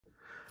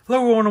Hello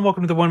everyone and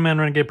welcome to the One Man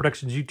Renegade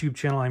Productions YouTube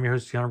channel. I'm your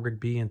host, Greg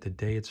B, and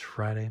today it's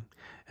Friday.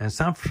 And it's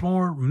time for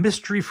more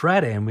Mystery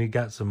Friday, and we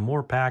got some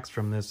more packs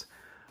from this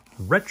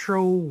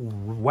Retro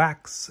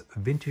Wax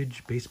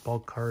Vintage Baseball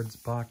Cards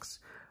box.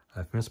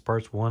 If you missed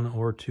parts 1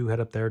 or 2, head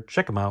up there,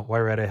 check them out.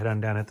 While you're at it, head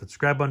on down, hit the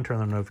subscribe button, turn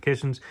on the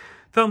notifications,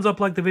 thumbs up,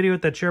 like the video,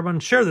 hit that share button,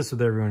 share this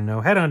with everyone you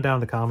know. Head on down in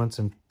the comments,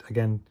 and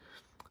again,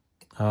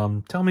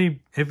 tell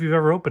me if you've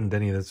ever opened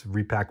any of this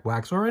Repacked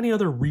Wax or any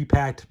other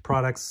repacked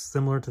products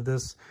similar to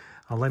this.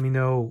 Let me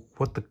know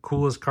what the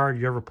coolest card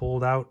you ever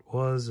pulled out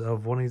was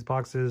of one of these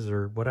boxes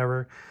or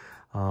whatever,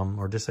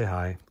 or just say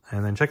hi.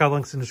 And then check out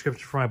links in the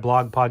description for my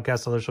blog,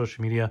 podcast, other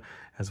social media,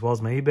 as well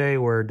as my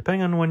eBay, where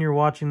depending on when you're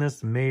watching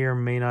this, may or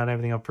may not have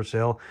anything up for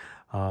sale.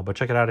 But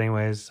check it out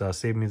anyways.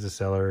 Save me as a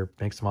seller.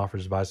 Make some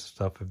offers, buy some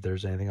stuff if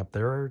there's anything up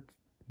there, or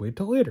wait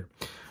till later.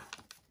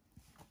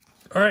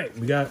 All right,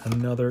 we got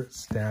another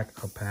stack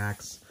of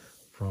packs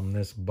from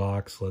this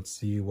box. Let's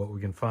see what we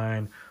can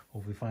find.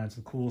 Hopefully find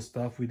some cool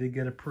stuff. We did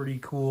get a pretty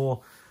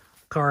cool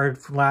card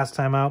from last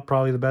time out.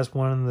 Probably the best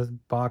one in the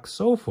box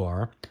so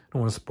far.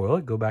 Don't want to spoil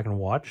it. Go back and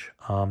watch.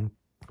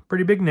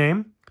 Pretty big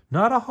name.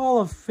 Not a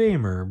Hall of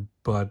Famer,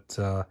 but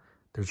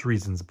there's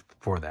reasons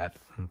for that.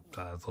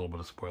 That's a little bit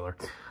of spoiler,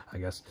 I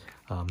guess.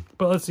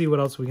 But let's see what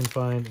else we can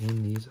find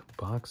in these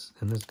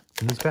in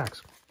these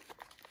packs.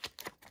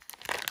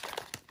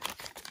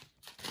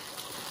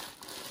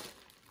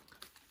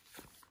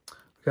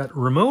 We got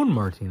Ramon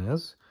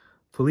Martinez,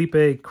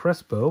 Felipe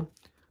Crespo,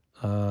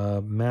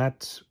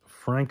 Matt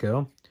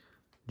Franco,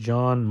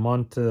 John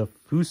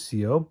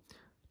Montefucio,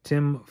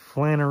 Tim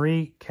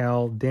Flannery,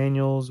 Cal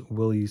Daniels,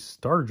 Willie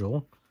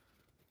Stargell.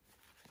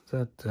 Is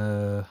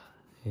that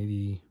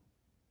 81?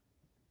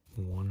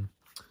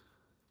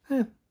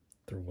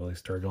 Throw Willie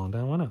Stargell on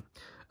down, why not?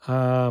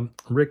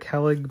 Rick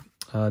Hellig,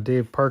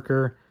 Dave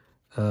Parker,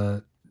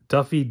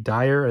 Duffy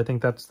Dyer. I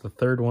think that's the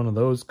third one of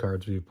those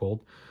cards we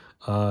pulled.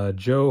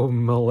 Joe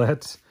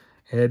Millette,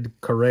 Ed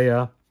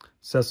Correa,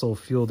 Cecil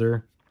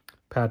Fielder,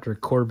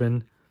 Patrick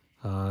Corbin,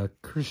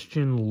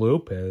 Christian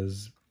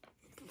Lopez,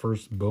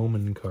 first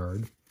Bowman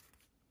card.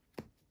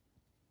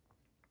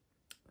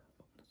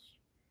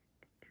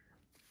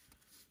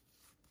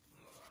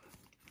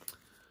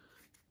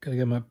 Gotta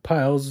get my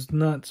piles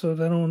not so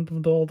that I don't want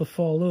them all to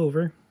fall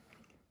over.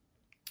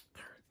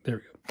 All right, there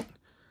we go.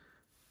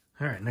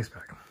 All right, next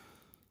pack.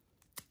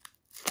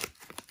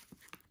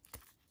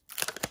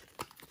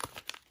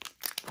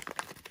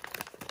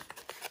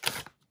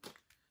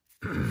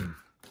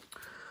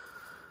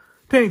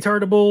 Danny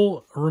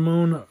Tartable,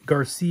 Ramon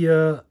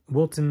Garcia,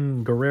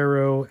 Wilton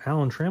Guerrero,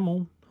 Alan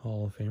Trammell,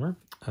 Hall of Famer,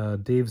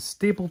 Dave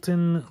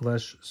Stapleton,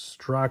 Les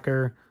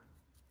Stracker,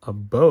 a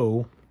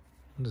Bo.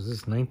 What is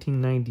this,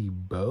 1990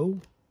 Bo?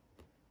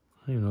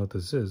 I don't even know what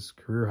this is.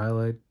 Career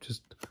highlight,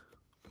 just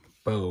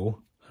Bo.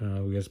 I don't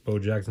know, I guess Bo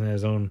Jackson had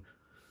his own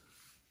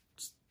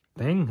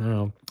thing. I don't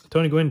know.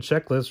 Tony Gwynn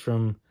checklist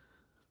from,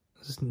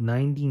 is this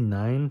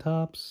 99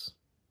 tops?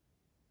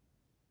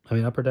 I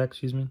mean, Upper Deck,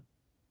 excuse me.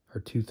 Or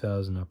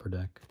 2000 Upper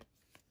Deck.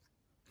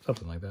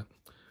 Something like that.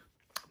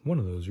 One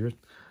of those years.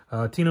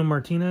 Tino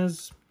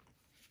Martinez.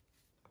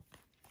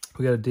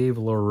 We got a Dave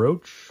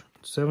LaRoche,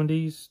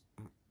 71?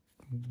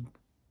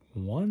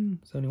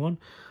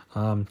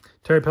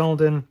 Terry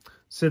Pendleton,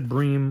 Sid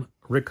Bream,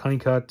 Rick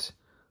Honeycutt,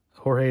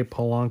 Jorge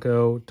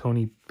Polanco,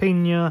 Tony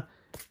Pena,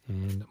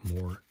 and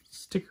more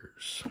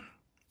stickers.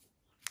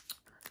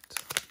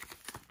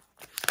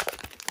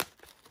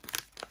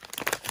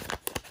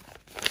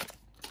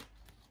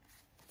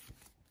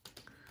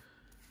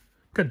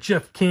 Got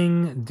Jeff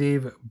King,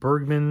 Dave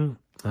Bergman,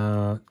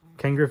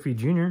 Ken Griffey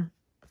Jr.,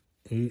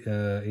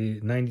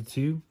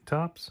 92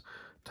 tops,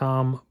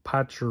 Tom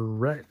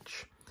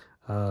Patrick,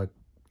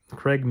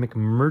 Craig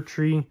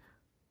McMurtry,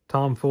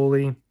 Tom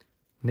Foley,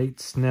 Nate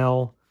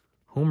Snell,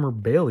 Homer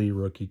Bailey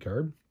rookie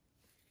card.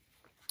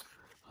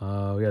 We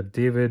got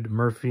David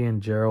Murphy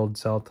and Gerald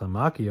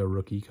Saltamacchia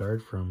rookie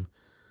card from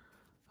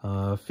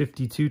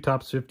 52,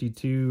 tops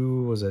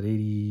 52, was that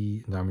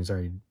 80, no, I mean,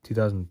 sorry,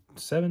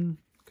 2007?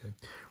 Okay.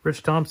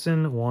 Rich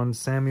Thompson, Juan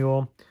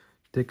Samuel,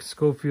 Dick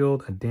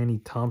Schofield, Danny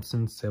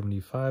Thompson,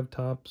 75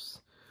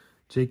 tops,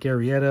 Jake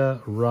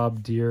Arrieta,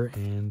 Rob Deere,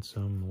 and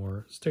some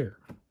more sticker.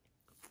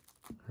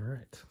 All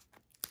right.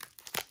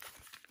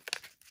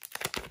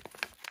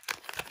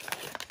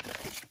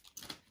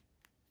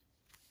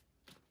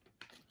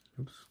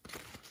 Oops.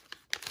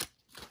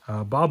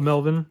 Bob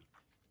Melvin,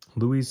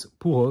 Luis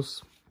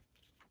Pujols,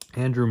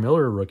 Andrew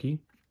Miller, rookie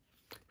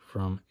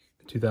from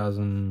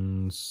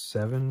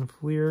 2007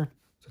 Fleer.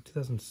 Is that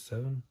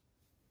 2007?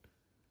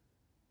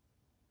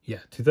 Yeah,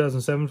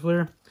 2007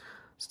 Fleer.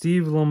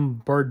 Steve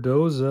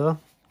Lombardoza,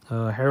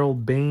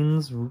 Harold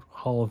Baines,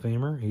 Hall of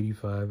Famer,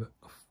 85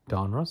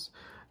 Donruss.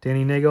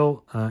 Danny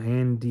Nagel,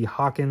 Andy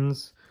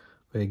Hawkins,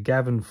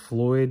 Gavin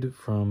Floyd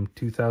from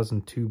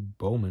 2002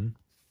 Bowman.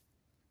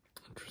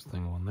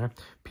 Interesting one there.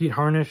 Pete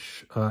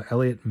Harnish,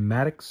 Elliot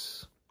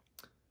Maddox,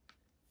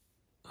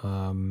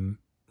 Don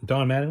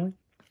Mattingly,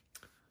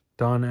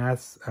 Don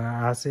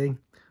Assay,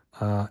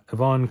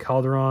 Yvonne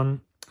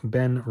Calderon,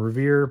 Ben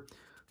Revere,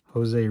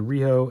 Jose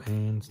Rijo,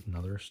 and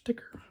another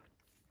sticker.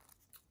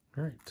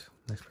 All right,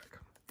 next pack.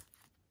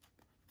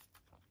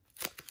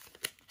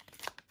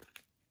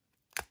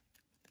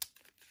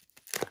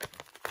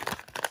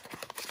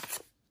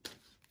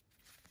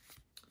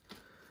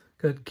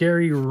 Got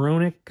Gary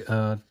Roenick,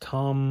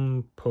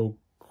 Tom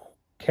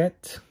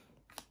Poquette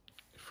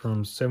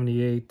from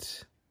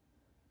 78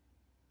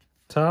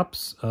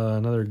 Tops.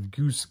 Another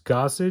Goose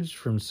Gossage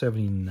from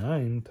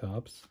 79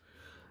 Tops.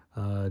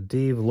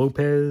 Dave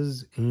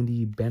Lopez,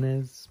 Andy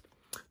Benez,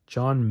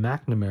 John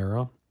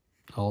McNamara,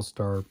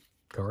 All-Star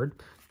card.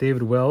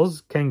 David Wells,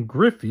 Ken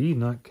Griffey,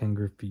 not Ken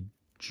Griffey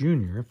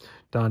Jr.,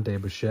 Dante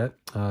Bichette,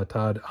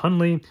 Todd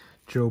Hundley,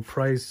 Joe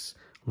Price,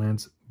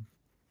 Lance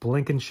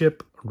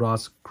Blankenship,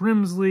 Ross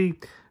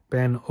Grimsley,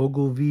 Ben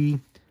Ogilvy,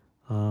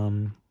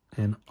 an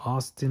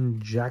Austin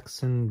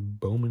Jackson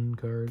Bowman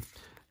card,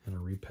 and a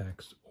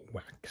Repacked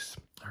wax.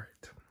 All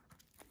right.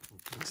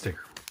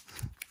 Sticker.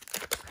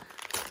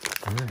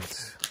 All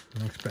right.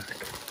 Next pack.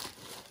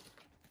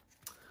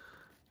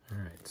 All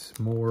right.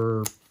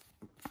 More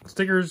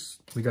stickers.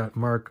 We got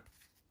Mark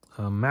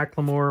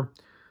McLemore.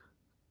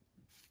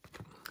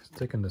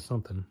 Sticking to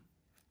something.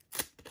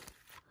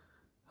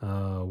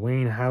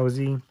 Wayne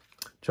Housey.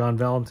 John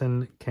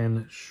Valentin,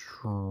 Ken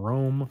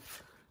Schrom,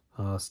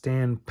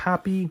 Stan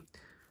Pappy,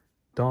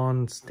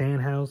 Don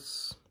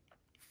Stanhouse.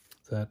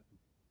 Is that?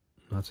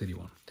 That's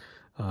 81.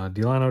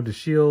 Delano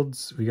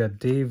DeShields. We got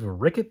Dave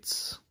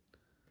Ricketts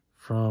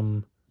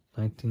from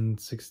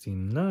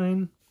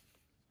 1969.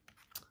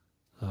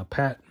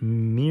 Pat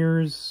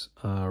Mears,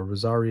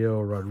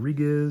 Rosario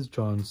Rodriguez,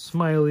 John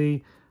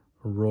Smiley,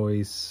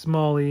 Roy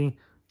Smalley,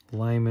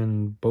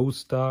 Lyman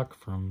Bostock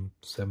from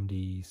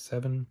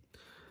 77.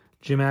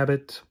 Jim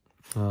Abbott,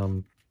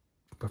 I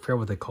forgot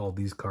what they called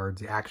these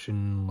cards. The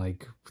action,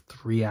 like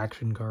 3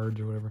 action cards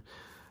or whatever.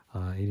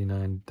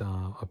 89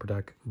 Upper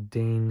Deck.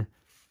 Dane,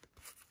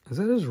 is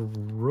that his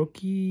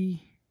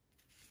rookie?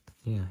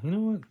 Yeah, you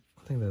know what?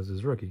 I think that's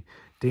his rookie.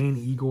 Dane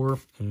Igor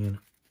and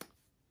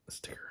a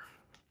sticker.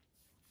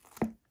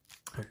 All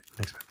right,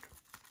 next pack.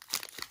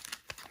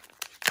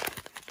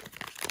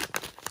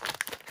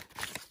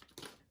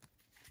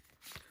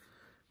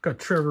 Got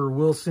Trevor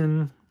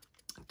Wilson.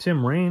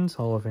 Tim Raines,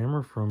 Hall of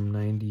Famer from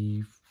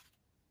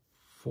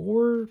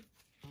 94.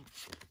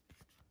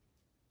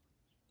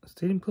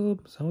 Stadium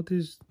Club? Is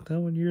that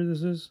what year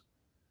this is?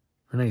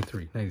 Or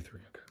 93.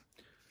 93, okay.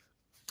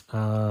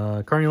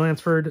 Carney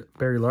Lansford,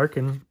 Barry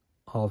Larkin,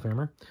 Hall of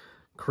Famer.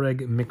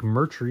 Craig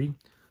McMurtry.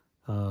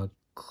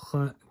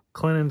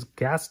 Clemens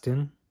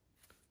Gaston,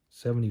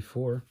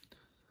 74.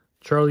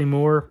 Charlie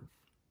Moore.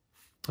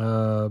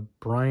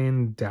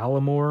 Brian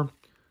Dallimore.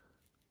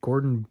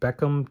 Gordon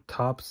Beckham,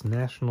 Topps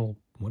National.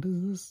 What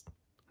is this?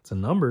 It's a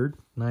numbered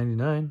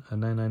 99, a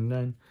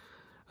 999.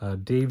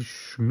 Dave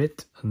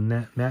Schmidt,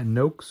 Matt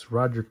Noakes,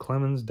 Roger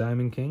Clemens,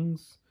 Diamond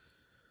Kings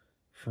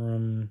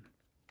from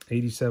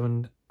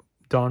 87.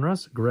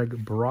 Donruss,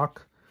 Greg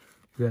Brock.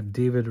 We got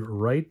David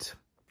Wright,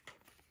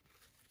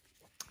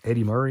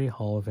 Eddie Murray,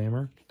 Hall of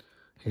Famer,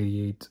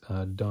 88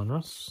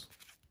 Donruss.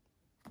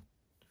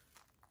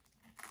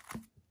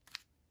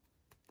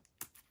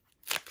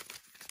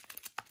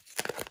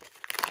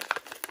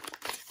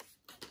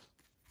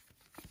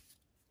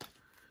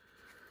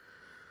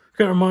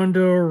 Got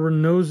Armando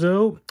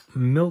Reynoso,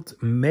 Milt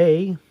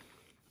May,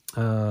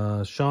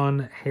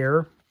 Sean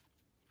Hare,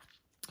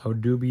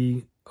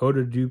 Odabe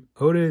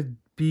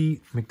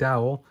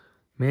McDowell,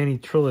 Manny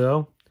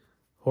Trillo,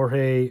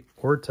 Jorge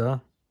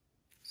Horta,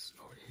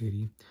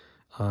 80,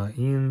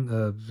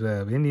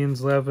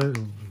 Indians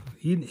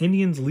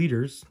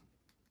leaders.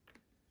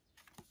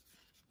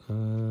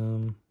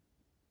 Not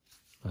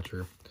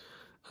sure.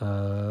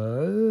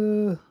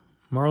 Marlon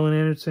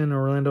Anderson,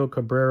 Orlando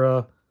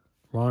Cabrera,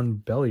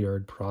 Ron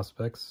Belliard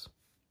prospects.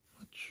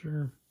 Not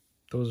sure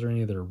those are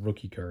any of their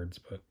rookie cards,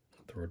 but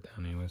I'll throw it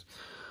down anyways.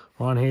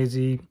 Ron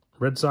Hazy,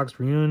 Red Sox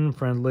reunion,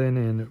 Fred Lynn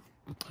and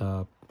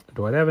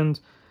Dwight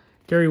Evans.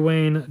 Gary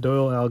Wayne,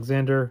 Doyle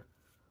Alexander.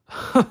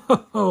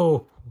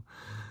 Oh,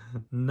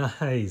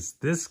 nice.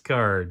 This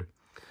card.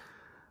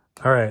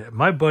 All right.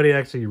 My buddy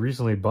actually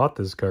recently bought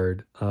this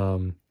card. It's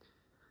the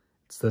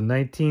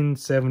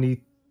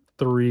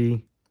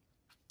 1973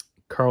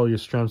 Carl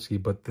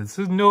Yastrzemski, but this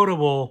is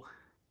notable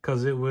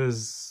because it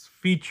was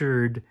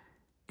featured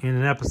in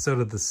an episode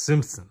of The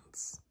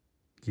Simpsons.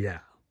 Yeah.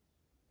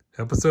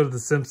 Episode of The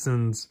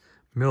Simpsons,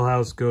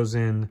 Milhouse goes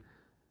in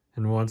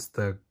and wants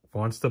to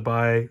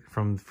buy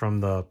from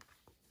the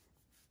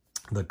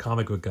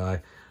comic book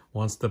guy,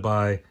 wants to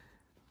buy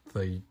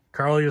the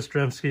Carl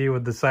Yastrzemski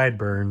with the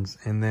sideburns,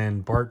 and then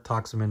Bart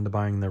talks him into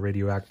buying the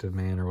Radioactive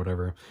Man or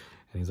whatever.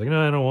 And he's like,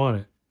 no, I don't want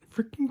it.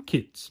 Freaking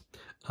kids.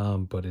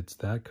 But it's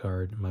that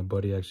card. My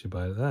buddy actually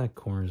bought it. That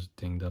corner's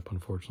dinged up,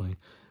 unfortunately.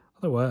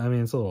 Otherwise, I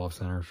mean, it's a little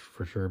off-center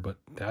for sure, but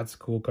that's a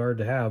cool card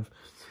to have.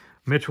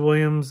 Mitch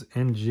Williams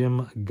and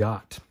Jim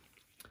Gott.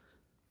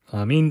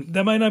 I mean,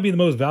 that might not be the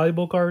most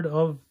valuable card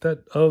of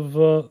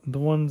the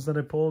ones that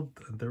I pulled.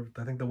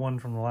 I think the one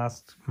from the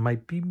last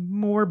might be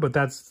more, but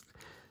that's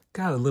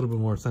got a little bit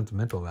more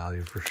sentimental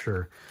value for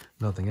sure.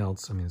 Nothing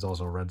else. I mean, it's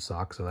also a Red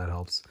Sox, so that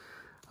helps.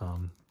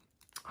 Although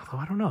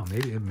I don't know,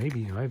 maybe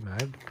I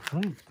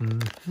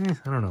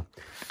don't know.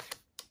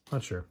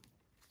 Not sure,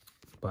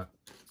 but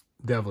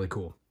definitely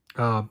cool.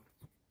 Len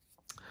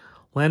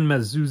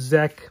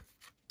Mazuzek,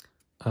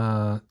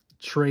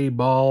 Trey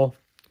Ball,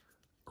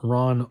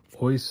 Ron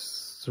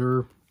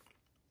Oyster,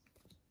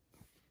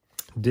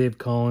 Dave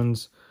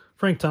Collins,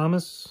 Frank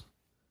Thomas,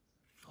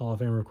 Hall of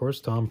Famer, of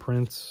course, Tom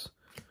Prince.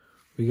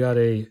 We got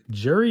a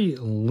Jerry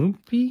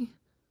Lumpy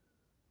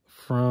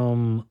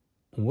from,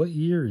 what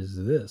year is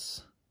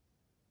this?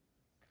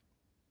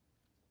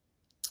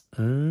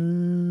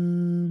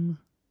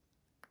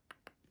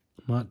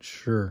 Not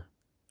sure.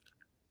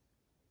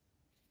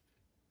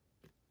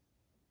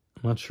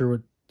 I'm not sure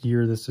what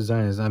year this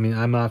design is. I mean,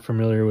 I'm not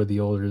familiar with the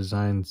older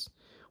designs.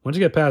 Once you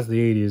get past the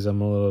 80s,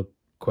 I'm a little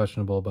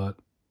questionable about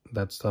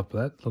that stuff,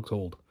 but that looks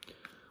old.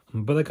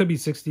 But that could be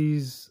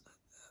 60s.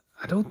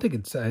 I don't think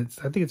it's, I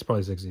think it's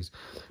probably 60s.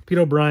 Pete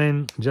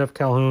O'Brien, Jeff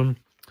Calhoun,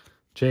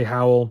 Jay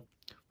Howell,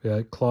 we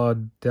got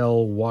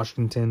Claudel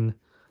Washington,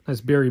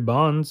 nice Barry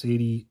Bonds,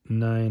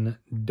 89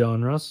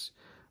 Donruss,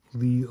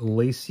 Lee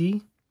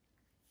Lacy.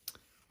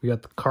 We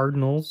got the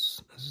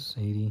Cardinals, this is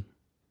 80,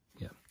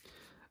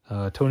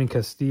 yeah. Tony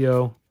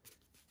Castillo,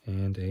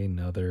 and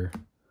another,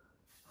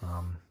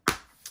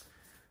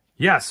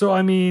 yeah, so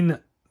I mean,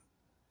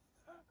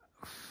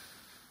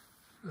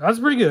 that's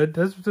pretty good.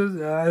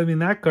 I mean,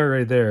 that card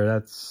right there,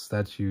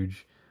 that's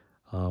huge.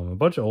 A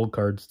bunch of old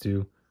cards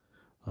too.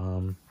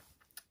 Some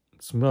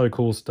really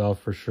cool stuff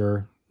for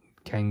sure.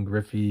 Ken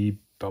Griffey,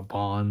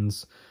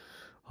 Bonds,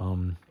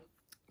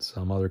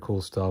 some other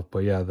cool stuff.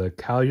 But yeah, the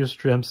Cal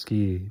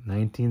Yastrzemski,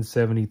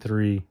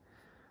 1973.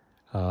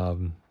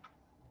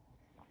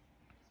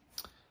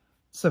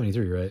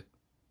 73, right?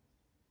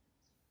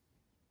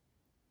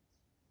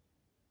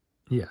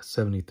 Yeah,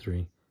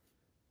 73.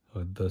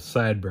 With the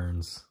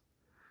sideburns.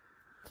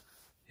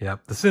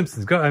 Yep, The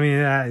Simpsons. Go. I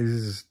mean,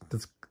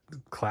 that's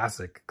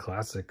classic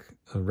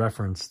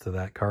reference to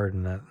that card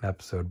in that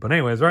episode. But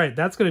anyways, all right,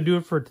 that's going to do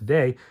it for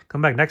today.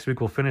 Come back next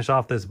week. We'll finish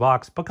off this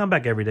box. But come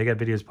back every day. Get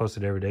videos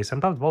posted every day,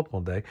 sometimes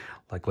multiple day.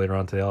 Like later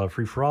on today, I'll have a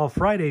free-for-all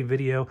Friday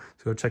video.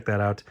 So go check that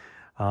out.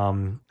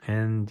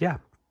 And yeah,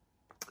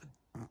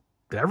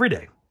 every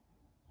day.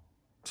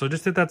 So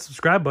just hit that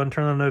subscribe button,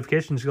 turn on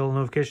notifications, you'll get a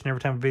notification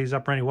every time a video's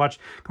up, ready to watch.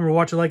 Come over,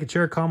 watch it, like it,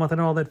 share, comment, and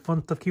all that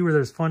fun stuff. Keyword,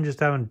 there's fun just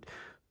having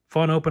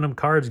fun opening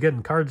cards,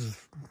 getting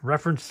cards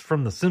referenced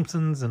from The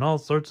Simpsons and all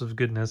sorts of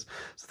goodness.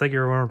 So thank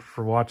you everyone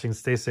for watching.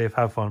 Stay safe,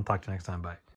 have fun. Talk to you next time. Bye.